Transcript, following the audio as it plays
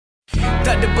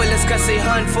got the bullets, cause they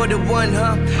hunt for the one,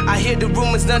 huh? I hear the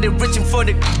rumors, now they're reaching for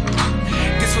the.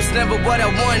 This was never what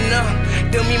I want,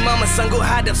 Demi mama sanggup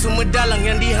hadap semua dalang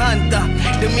yang dihantar.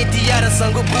 Demi tiada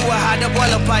sanggup gua hadap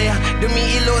walau payah. Demi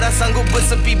ilora sanggup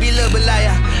bersepi bila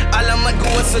berlayar. Alamat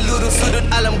gua seluruh sudut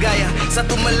alam gaya.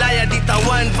 Satu melayar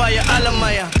ditawan via alam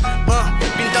maya.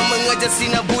 Bintang mengejar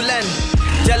sinar bulan.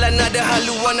 Jalan ada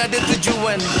haluan, ada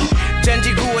tujuan.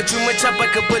 Janji gua cuma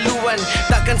capai keperluan.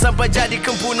 Takkan sampai jadi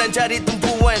kempunan cari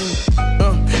tumpuan.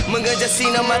 Mengejar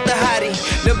sinar matahari.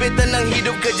 Lebih tenang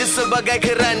hidup kerja sebagai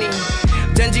kerani.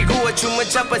 Janji gua cuma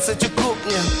capai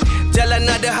secukupnya. Jalan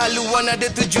ada haluan, ada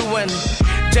tujuan.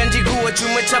 Janji gua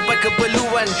cuma capai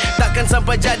keperluan. Takkan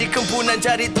sampai jadi kempunan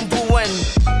cari tumpuan.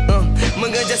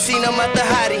 Mengejar sinar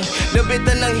matahari. Lebih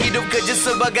tenang hidup kerja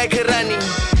sebagai kerani.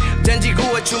 Janji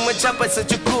gua cuma capai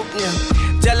secukupnya.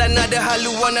 Jalan ada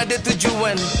haluan, ada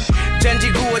tujuan. Janji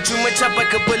gua cuma capai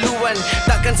keperluan.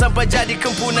 Takkan sampai jadi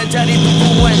kempunan cari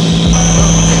tumpuan.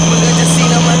 Mengejar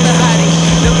sinar matahari.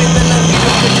 Lebih tenang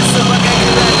hidup kerja sebagai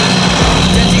kerani.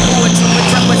 Janji gua cuma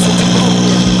capai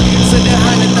secukupnya.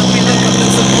 Sederhana tapi lengkap dan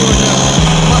sempurna.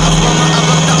 Maaf mama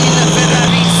abang tak minat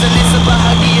Ferrari. Selesa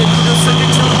bahagia duduk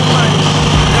sekecil rumah.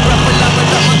 Dan berapa lama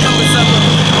tak makan bersama.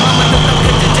 Mama tetap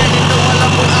kerja janitor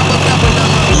walaupun abang tak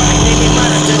bernama. Nenek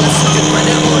marah jangan sujud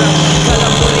pada orang.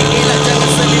 Kalau boleh elak jangan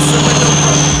selesa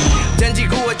menumpang. Janji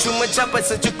gua cuma capai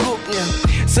secukupnya.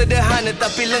 Sederhana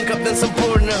tapi lengkap dan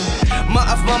sempurna.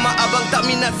 Maaf mama abang tak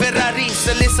minat Ferrari.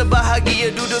 Selesa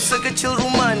bahagia duduk sekecil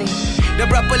rumah ni. Dah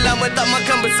berapa lama tak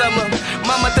makan bersama.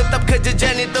 Mama tetap kerja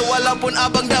janitor walaupun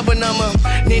abang dah bernama.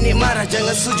 Nenek marah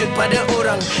jangan sujud pada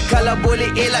orang. Kalau boleh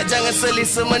elak jangan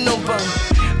selesa menumpang.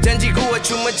 Janji gua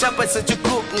cuma capai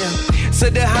secukupnya.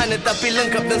 Sederhana tapi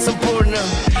lengkap dan sempurna.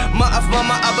 Maaf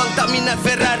mama abang tak minat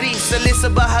Ferrari. Selesa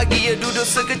bahagia duduk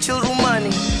sekecil rumah ni.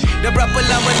 Dah berapa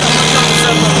lama tak makan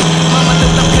bersama. Mama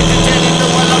tetap kerja janitor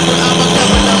walaupun abang tak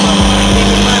bernama.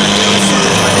 Nenek marah jangan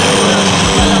sujud pada orang.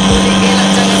 Kalau boleh elak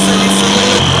jangan selesa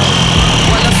menumpang.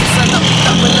 Walau susah tapi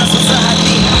tak pernah susah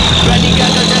hati. Berani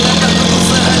gagal jangan takut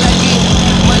usaha lagi.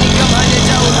 Manikam hanya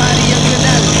jauh hari yang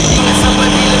kenal. Ingat sampai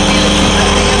bila-bila kita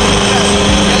ada yang kekal.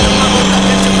 Yang lemah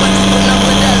takkan cepat untuk nak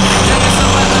pedal. Jangan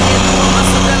sampai angin tua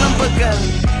masuk dalam pegal.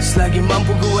 Selagi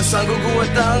mampu gua sanggup gua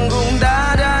tanggung.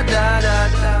 Dah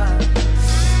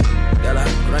lah,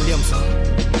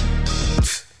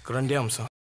 korang diam sah.